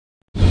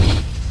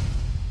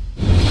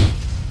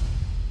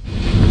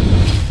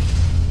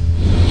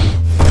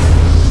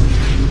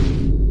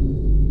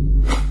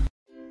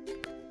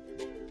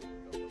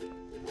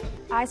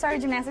I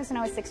started gymnastics when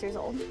I was 6 years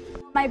old.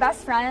 My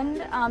best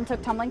friend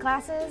took tumbling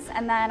classes,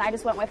 and then I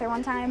just went with her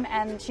one time,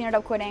 and she ended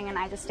up quitting, and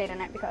I just stayed in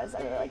it because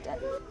I really liked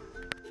it.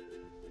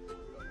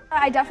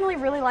 I definitely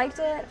really liked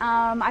it.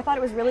 I thought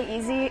it was really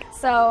easy,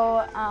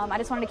 so I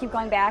just wanted to keep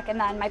going back, and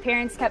then my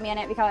parents kept me in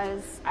it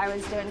because I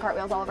was doing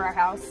cartwheels all over our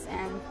house,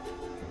 and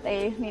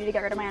they needed to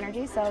get rid of my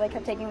energy, so they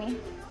kept taking me.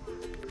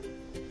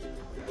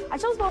 I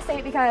chose Ball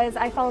State because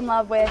I fell in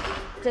love with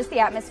just the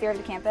atmosphere of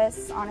the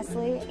campus,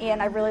 honestly,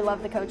 and I really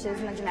love the coaches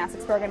and the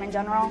gymnastics program in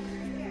general.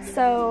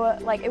 So,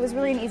 it was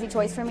really an easy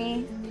choice for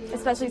me,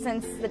 especially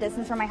since the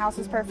distance from my house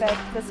was perfect,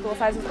 the school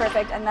size was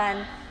perfect, and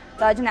then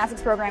the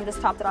gymnastics program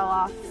just topped it all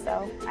off,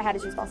 so I had to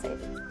choose Ball State.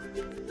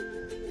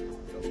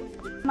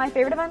 My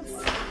favorite events?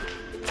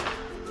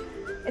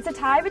 It's a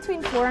tie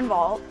between floor and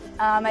vault.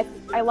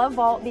 I love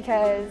vault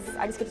because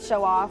I just get to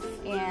show off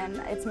and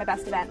it's my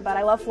best event, but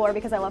I love floor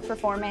because I love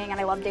performing and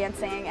I love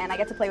dancing and I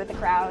get to play with the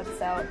crowd,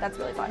 so that's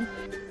really fun.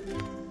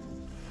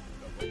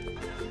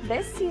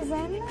 This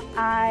season,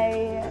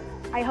 I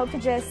hope to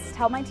just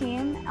help my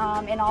team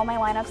in all my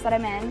lineups that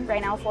I'm in,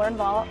 right now floor and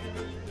vault.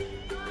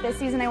 This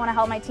season I want to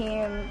help my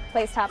team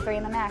place top 3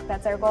 in the MAC.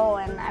 That's our goal,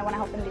 and I want to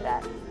help them do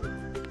that.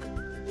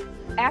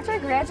 After I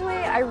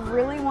graduate, I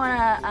really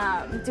want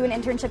to do an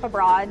internship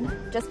abroad,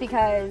 just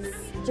because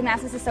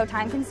gymnastics is so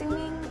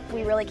time-consuming.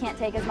 We really can't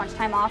take as much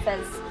time off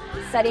as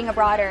studying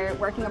abroad or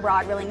working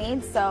abroad really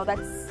needs, so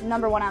that's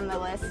 #1 on the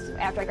list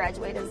after I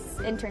graduate is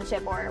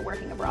internship or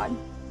working abroad.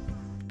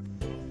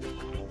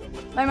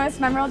 My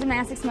most memorable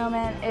gymnastics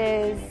moment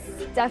is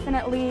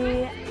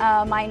definitely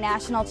my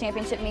national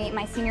championship meet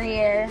my senior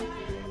year.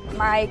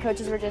 My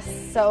coaches were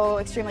just so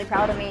extremely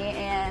proud of me,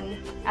 and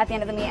at the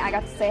end of the meet I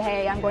got to say,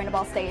 hey, I'm going to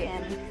Ball State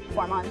in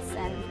 4 months,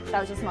 and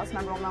that was just the most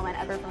memorable moment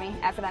ever for me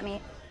after that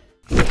meet.